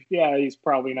believe, he's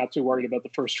probably not too worried about the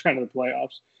first round of the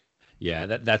playoffs. Yeah,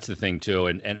 that's the thing, too.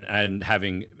 And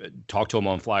having talked to him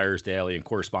on Flyers Daily and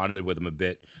corresponded with him a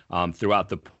bit throughout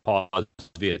the pause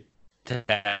via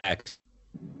text,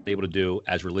 able to do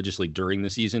as religiously during the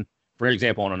season. For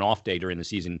example, on an off day during the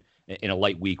season, in a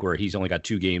light week where he's only got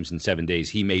 2 games in 7 days,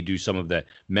 he may do some of the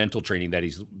mental training that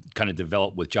he's kind of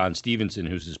developed with John Stevenson,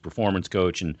 who's his performance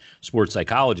coach and sports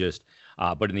psychologist.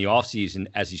 But in the off season,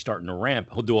 as he's starting to ramp,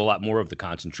 he'll do a lot more of the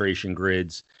concentration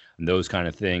grids and those kind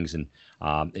of things. And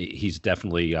he's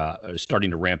definitely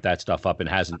starting to ramp that stuff up and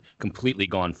hasn't completely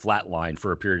gone flatline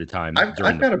for a period of time. I've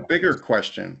got a bigger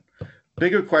question.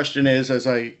 Bigger question is, as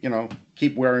I,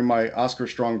 keep wearing my Oscar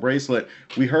Strong bracelet,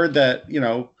 we heard that,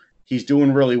 he's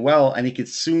doing really well and he could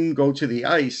soon go to the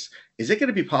ice. Is it going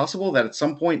to be possible that at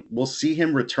some point we'll see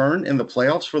him return in the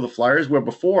playoffs for the Flyers, where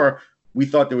before we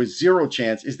thought there was zero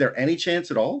chance? Is there any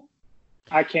chance at all?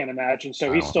 I can't imagine.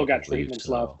 So he's still got treatments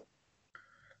left.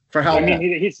 For how long? I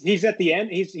mean, he's at the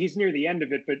end. He's near the end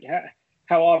of it, but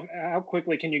how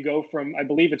quickly can you go from, I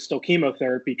believe it's still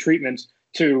chemotherapy treatments,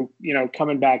 to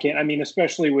coming back in? I mean,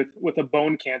 especially with a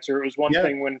bone cancer, it was one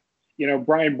thing when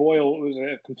Brian Boyle was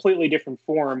a completely different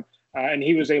form, and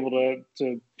he was able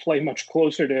to play much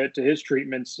closer to his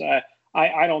treatments.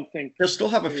 I don't think he'll still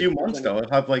have a few months though. He'll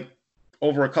have like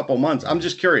over a couple months. I'm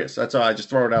just curious. That's all. I just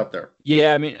throw it out there.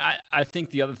 Yeah, I mean, I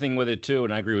think the other thing with it too,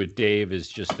 and I agree with Dave, is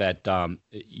just that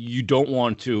you don't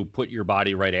want to put your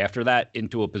body right after that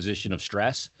into a position of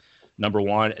stress. Number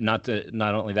one, not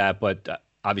only that, but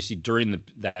obviously during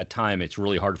that time, it's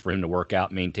really hard for him to work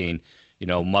out, maintain,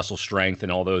 muscle strength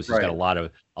and all those. He's got a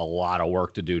lot of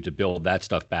work to do to build that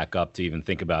stuff back up to even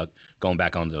think about going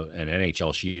back onto an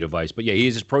NHL sheet of ice. But yeah, he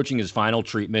is approaching his final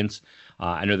treatments.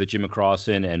 I know that Jim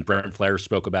McCrossan and Brent Flair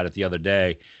spoke about it the other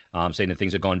day, saying that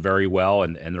things have gone very well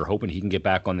and they're hoping he can get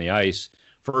back on the ice,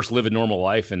 first live a normal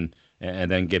life and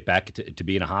then get back to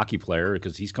being a hockey player,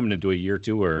 because he's coming into a year or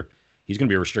two where he's going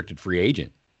to be a restricted free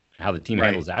agent. How the team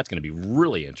handles that's going to be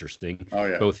really interesting. Oh,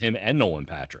 yeah. Both him and Nolan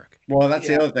Patrick. Well, that's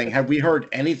the other thing. Have we heard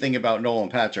anything about Nolan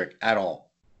Patrick at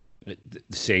all? The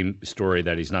same story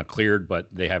that he's not cleared, but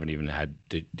they haven't even had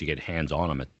to get hands on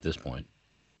him at this point.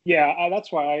 Yeah,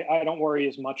 that's why I don't worry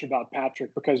as much about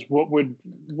Patrick, because what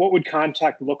would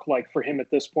contact look like for him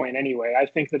at this point anyway? I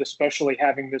think that especially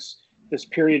having this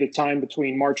period of time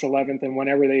between March 11th and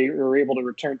whenever they are able to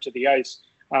return to the ice,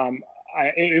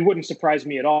 it wouldn't surprise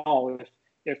me at all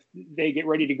if they get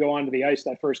ready to go onto the ice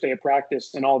that first day of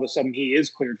practice and all of a sudden he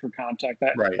is cleared for contact.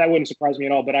 That wouldn't surprise me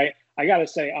at all. But I got to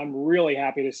say, I'm really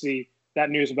happy to see that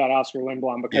news about Oscar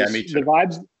Lindblom, because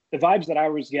the vibes that I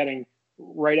was getting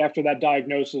right after that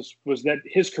diagnosis was that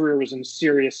his career was in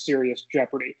serious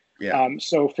jeopardy. Yeah.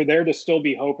 So for there to still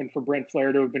be hope, and for Brent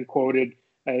Flair to have been quoted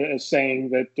as saying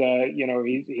that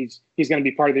he's going to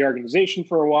be part of the organization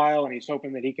for a while, and he's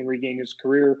hoping that he can regain his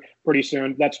career pretty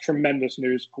soon. That's tremendous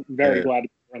news. Very glad to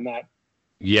hear on that.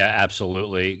 Yeah,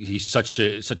 absolutely. He's such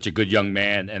a good young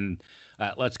man, and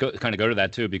let's go to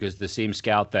that too, because the same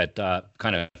scout that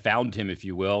kind of found him, if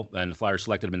you will, and the Flyers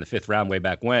selected him in the 5th round way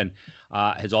back when,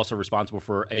 is also responsible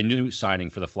for a new signing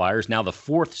for the Flyers. Now the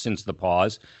 4th since the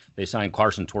pause. They signed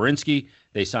Carson Twarynski.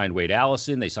 They signed Wade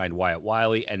Allison. They signed Wyatt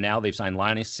Wiley. And now they've signed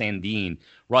Linus Sandin.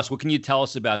 Russ, what can you tell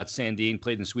us about Sandin?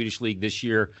 Played in the Swedish League this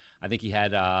year. I think he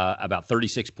had about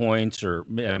 36 points or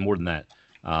more than that.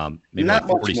 Maybe not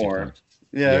like much more. Points.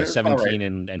 Yeah, 17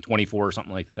 and 24 or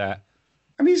something like that.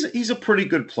 I mean, he's a pretty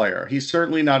good player. He's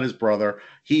certainly not his brother.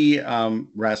 He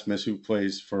Rasmus, who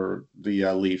plays for the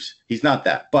Leafs, he's not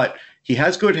that, but he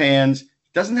has good hands.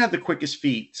 Doesn't have the quickest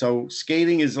feet, so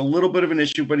skating is a little bit of an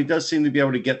issue. But he does seem to be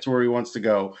able to get to where he wants to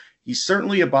go. He's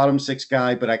certainly a bottom six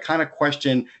guy, but I kind of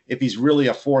question if he's really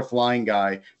a fourth line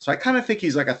guy. So I kind of think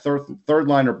he's like a third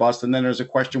line or bust. And then there's a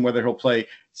question whether he'll play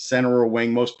center or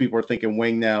wing. Most people are thinking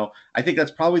wing now. I think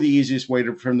that's probably the easiest way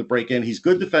for him to break in. He's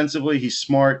good defensively. He's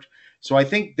smart. So I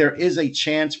think there is a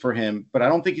chance for him, but I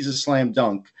don't think he's a slam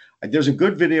dunk. There's a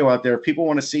good video out there. If people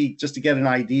want to see just to get an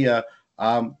idea.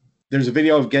 There's a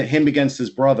video of him against his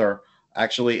brother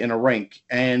actually in a rink.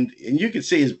 And you can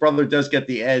see his brother does get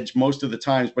the edge most of the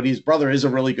times, but his brother is a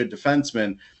really good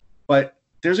defenseman. But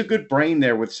there's a good brain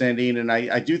there with Sandin, and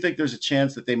I do think there's a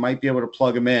chance that they might be able to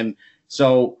plug him in.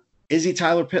 So is he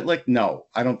Tyler Pitlick? No,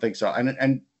 I don't think so.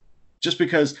 And just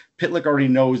because Pitlick already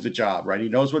knows the job, right? He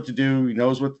knows what to do. He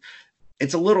knows what –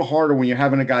 it's a little harder when you're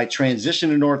having a guy transition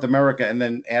to North America and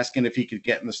then asking if he could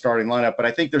get in the starting lineup. But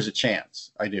I think there's a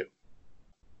chance. I do.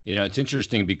 It's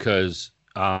interesting because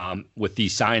with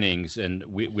these signings, and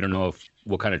we don't know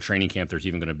what kind of training camp there's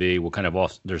even going to be,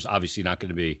 there's obviously not going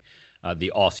to be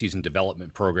the off-season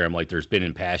development program like there's been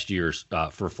in past years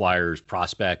for Flyers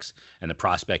prospects and the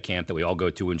prospect camp that we all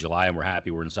go to in July, and we're happy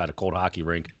we're inside a cold hockey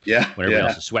rink when everybody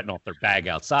else is sweating off their bag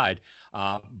outside.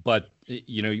 But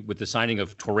with the signing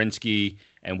of Torinsky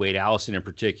and Wade Allison in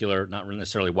particular, not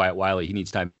necessarily Wyatt Wiley, he needs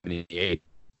time in the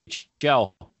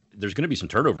AHL. There's going to be some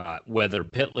turnover. Whether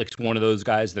Pitlick's one of those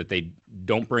guys that they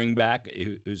don't bring back,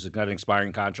 who's got an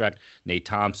expiring contract, Nate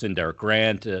Thompson, Derek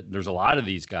Grant. There's a lot of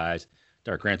these guys.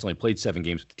 Derek Grant's only played 7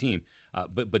 games with the team.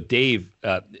 But Dave,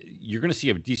 you're going to see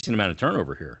a decent amount of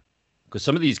turnover here because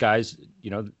some of these guys,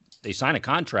 they sign a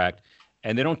contract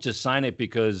and they don't just sign it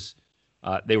because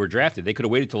they were drafted. They could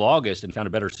have waited till August and found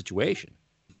a better situation.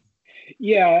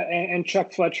 Yeah, and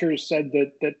Chuck Fletcher said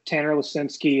that Tanner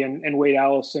Lisinski and Wade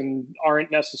Allison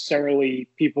aren't necessarily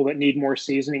people that need more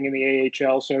seasoning in the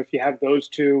AHL. So if you have those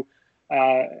two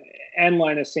and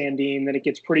Linus Sandin, then it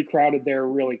gets pretty crowded there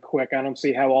really quick. I don't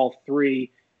see how all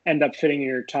three end up fitting in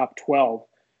your top 12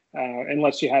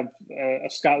 unless you have a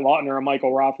Scott Lawton or a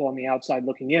Michael Rothwell on the outside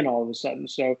looking in all of a sudden.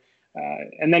 So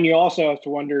and then you also have to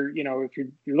wonder, if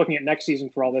you're looking at next season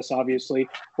for all this, obviously,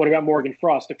 what about Morgan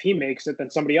Frost? If he makes it, then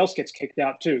somebody else gets kicked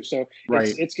out too. So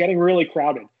it's getting really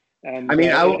crowded. And I mean,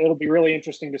 it'll be really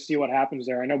interesting to see what happens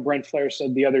there. I know Brent Flair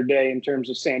said the other day in terms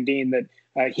of Sandin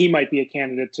that he might be a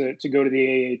candidate to go to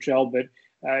the AHL, but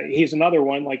he's another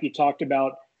one, like you talked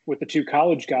about with the 2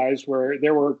 college guys, where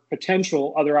there were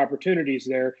potential other opportunities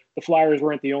there. The Flyers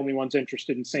weren't the only ones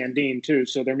interested in Sandin too.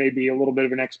 So there may be a little bit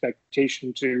of an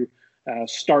expectation to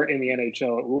start in the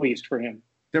NHL at least for him.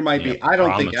 There might be. I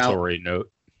don't think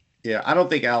note. Yeah, I don't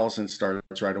think Allison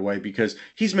starts right away because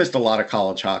he's missed a lot of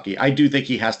college hockey. I do think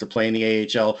he has to play in the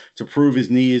AHL to prove his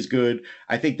knee is good.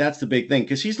 I think that's the big thing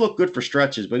because he's looked good for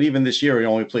stretches, but even this year he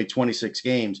only played 26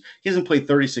 games. He hasn't played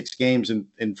 36 games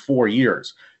in 4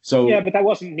 years. So yeah, but that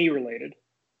wasn't knee related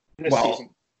this season.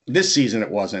 This season it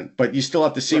wasn't, but you still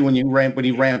have to see when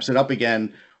he ramps it up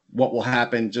again, what will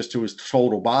happen just to his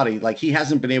total body. Like he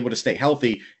hasn't been able to stay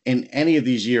healthy in any of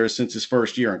these years since his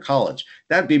first year in college.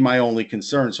 That'd be my only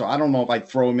concern. So I don't know if I'd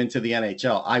throw him into the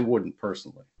NHL. I wouldn't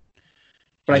personally,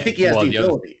 but I think he has the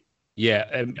ability.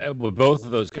 And with both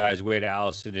of those guys, Wade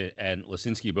Allison and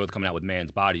Lisinski, both coming out with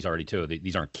man's bodies already too.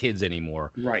 These aren't kids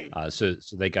anymore, right? So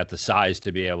they got the size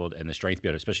to be able and the strength to be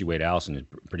able, especially Wade Allison is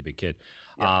a pretty big kid.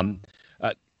 Yeah.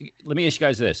 Let me ask you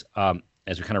guys this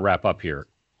as we kind of wrap up here.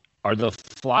 Are the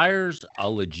Flyers a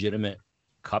legitimate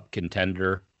cup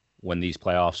contender when these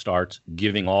playoffs starts,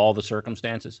 giving all the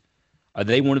circumstances? Are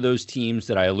they one of those teams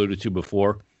that I alluded to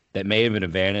before that may have an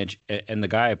advantage? And the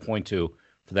guy I point to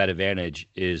for that advantage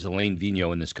is Alain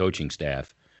Vigneault and this coaching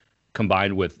staff,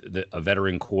 combined with a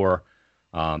veteran core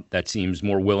that seems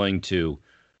more willing to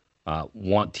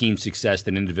want team success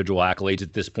than individual accolades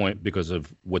at this point because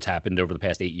of what's happened over the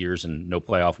past 8 years and no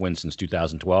playoff win since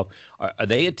 2012. Are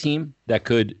they a team that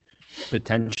could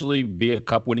potentially be a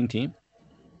cup-winning team?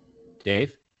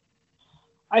 Dave?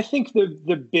 I think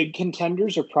the big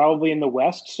contenders are probably in the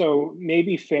West, so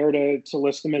maybe fair to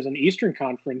list them as an Eastern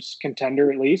Conference contender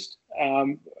at least.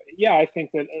 I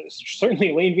think that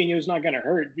certainly Alain Vigneault is not going to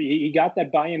hurt. He got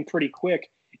that buy-in pretty quick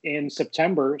in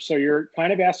September, so you're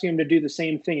kind of asking him to do the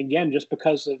same thing again just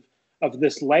because of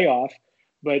this layoff.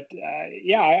 But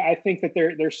I think that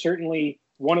they're certainly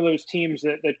one of those teams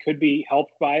that could be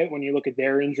helped by it when you look at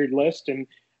their injured list. And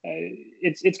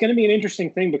it's going to be an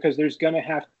interesting thing because there's going to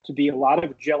have to be a lot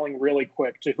of gelling really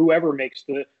quick to whoever makes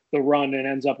the run and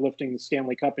ends up lifting the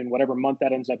Stanley Cup in whatever month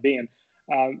that ends up being.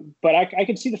 But I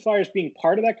could see the Flyers being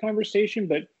part of that conversation,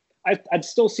 but I'd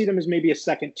still see them as maybe a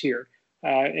second tier,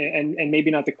 and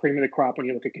maybe not the cream of the crop when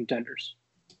you look at contenders.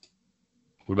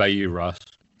 What about you, Russ?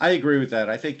 I agree with that.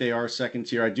 I think they are second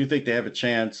tier. I do think they have a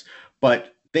chance,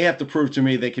 but they have to prove to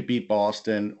me they could beat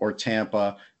Boston or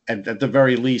Tampa, and at the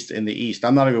very least in the East.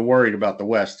 I'm not even worried about the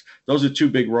West. Those are two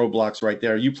big roadblocks right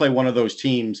there. You play one of those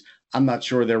teams, I'm not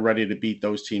sure they're ready to beat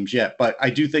those teams yet, but I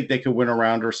do think they could win a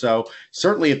round or so.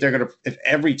 Certainly, if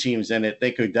every team's in it,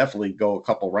 they could definitely go a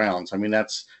couple rounds. I mean,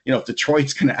 that's, if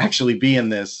Detroit's going to actually be in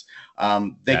this,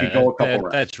 they could go a couple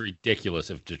rounds. That's ridiculous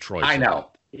if Detroit. I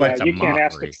know, but you can't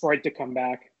ask Detroit to come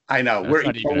back. I know. We're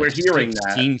hearing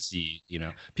that. Seed,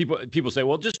 people say,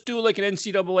 well, just do like an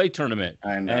NCAA tournament.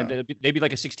 I know. And they'd be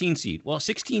like a 16 seed. Well, a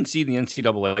 16 seed in the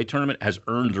NCAA tournament has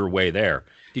earned their way there.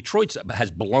 Detroit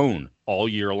has blown all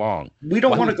year long. We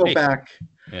don't want to go back.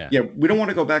 Yeah, we don't want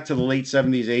to go back to the late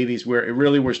 70s, 80s, where it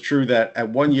really was true that at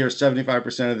one year,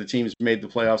 75% of the teams made the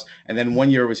playoffs, and then one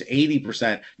year it was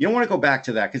 80%. You don't want to go back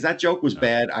to that because that joke was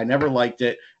bad. I never liked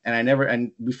it,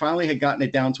 and we finally had gotten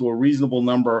it down to a reasonable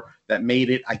number that made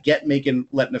it. I get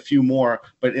letting a few more,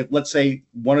 but if let's say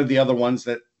one of the other ones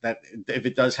that if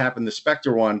it does happen, the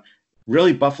Spectre one,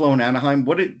 really Buffalo and Anaheim,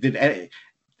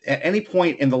 at any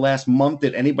point in the last month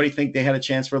did anybody think they had a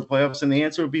chance for the playoffs? And the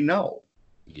answer would be no.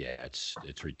 Yeah, it's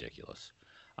ridiculous.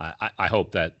 I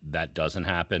hope that doesn't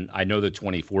happen. I know the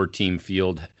 2014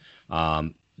 field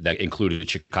that included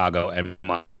Chicago and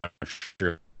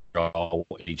Montreal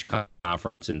each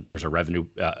conference, and there's a revenue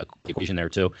equation there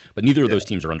too. But neither of those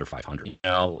teams are under 500.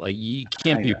 You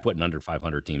can't be putting under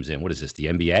 500 teams in. What is this, the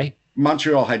NBA?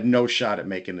 Montreal had no shot at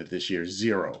making it this year.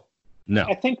 Zero. No.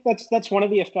 I think that's one of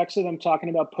the effects of them talking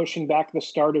about pushing back the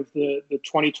start of the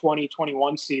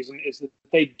 2020-21 season is that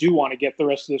they do want to get the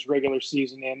rest of this regular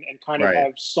season in and kind of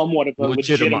have somewhat of a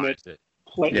legitimate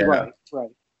play. Yeah.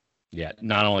 Right. Yeah,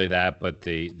 not only that, but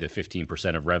the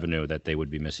 15% of revenue that they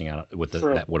would be missing out with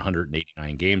that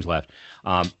 189 games left.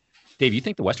 Dave, you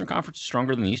think the Western Conference is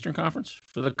stronger than the Eastern Conference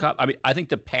for the Cup? I mean, I think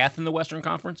the path in the Western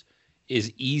Conference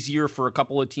is easier for a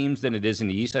couple of teams than it is in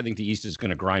the East. I think the East is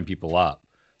going to grind people up.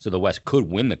 So the West could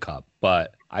win the Cup,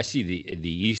 but I see the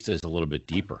East is a little bit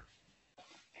deeper.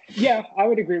 Yeah, I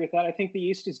would agree with that. I think the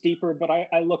East is deeper, but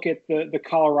I look at the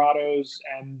Colorados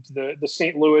and the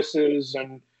St. Louis's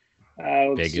and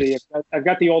let's Vegas. see. I've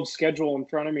got the old schedule in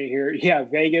front of me here. Yeah,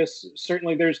 Vegas.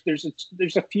 Certainly,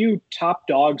 there's a few top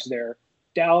dogs there.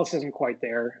 Dallas isn't quite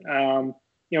there.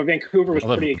 Vancouver was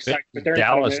pretty exciting, but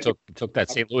Dallas took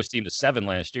that St. Louis team to 7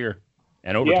 last year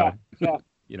and overtime. Yeah.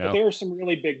 But there are some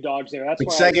really big dogs there. That's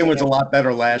why Seguin was a lot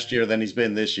better last year than he's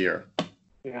been this year.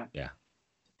 Yeah.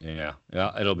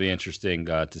 It'll be interesting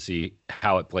to see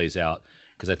how it plays out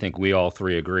because I think we all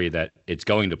three agree that it's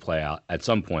going to play out at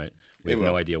some point. We have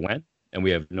no idea when, and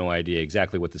we have no idea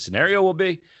exactly what the scenario will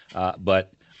be.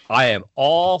 But I am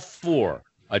all for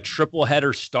a triple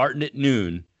header starting at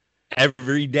noon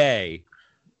every day,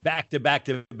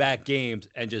 back-to-back games,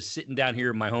 and just sitting down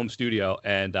here in my home studio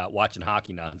and watching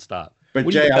hockey nonstop. But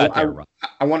Jay,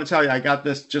 I want to tell you, I got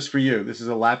this just for you. This is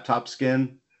a laptop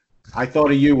skin. I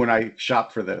thought of you when I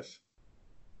shopped for this.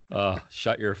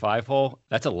 Shut your 5-hole.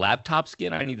 That's a laptop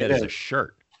skin. I need that as a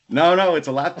shirt. No, it's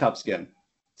a laptop skin.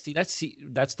 See,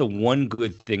 that's the one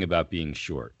good thing about being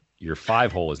short. Your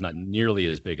 5-hole is not nearly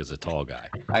as big as a tall guy.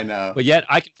 I know. But yet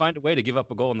I can find a way to give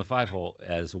up a goal in the 5-hole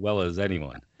as well as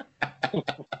anyone.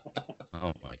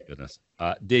 Oh my goodness.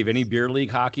 Dave, any beer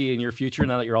league hockey in your future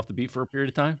now that you're off the beat for a period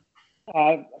of time?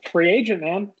 Free agent,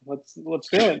 man. Let's do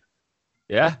it.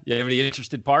 Yeah. You have any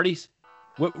interested parties?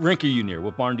 What rink are you near?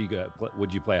 What barn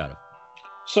would you play out of?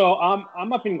 So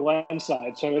I'm up in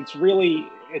Glenside, so it's really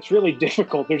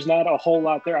difficult. There's not a whole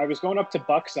lot there. I was going up to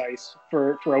Bucks Ice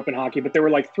for open hockey, but there were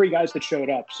like 3 guys that showed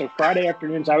up. So Friday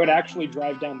afternoons, I would actually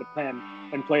drive down to Penn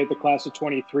and play at the Class of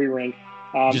 23 rink.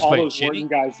 All those Wharton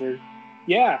guys are.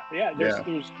 Yeah.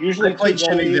 There's usually I played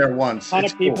Chinny there once. A ton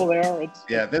of people there.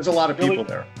 There's a lot of people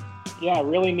there. Yeah,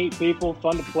 really neat people,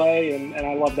 fun to play, and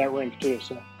I love that rink too.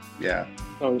 So yeah,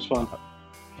 it was fun.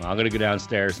 Well, I'm going to go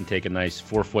downstairs and take a nice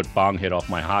 4-foot bong hit off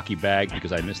my hockey bag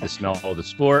because I miss the smell of the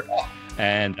sport.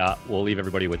 And we'll leave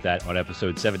everybody with that on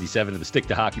episode 77 of the Stick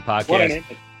to Hockey podcast.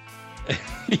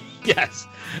 Yes.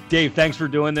 Dave, thanks for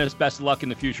doing this. Best of luck in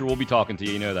the future. We'll be talking to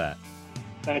you. You know that.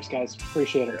 Thanks, guys.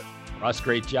 Appreciate it. Russ,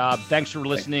 great job. Thanks for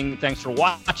listening. Thanks for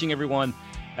watching, everyone.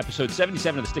 Episode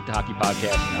 77 of the Stick to Hockey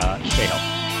podcast. Stay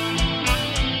healthy.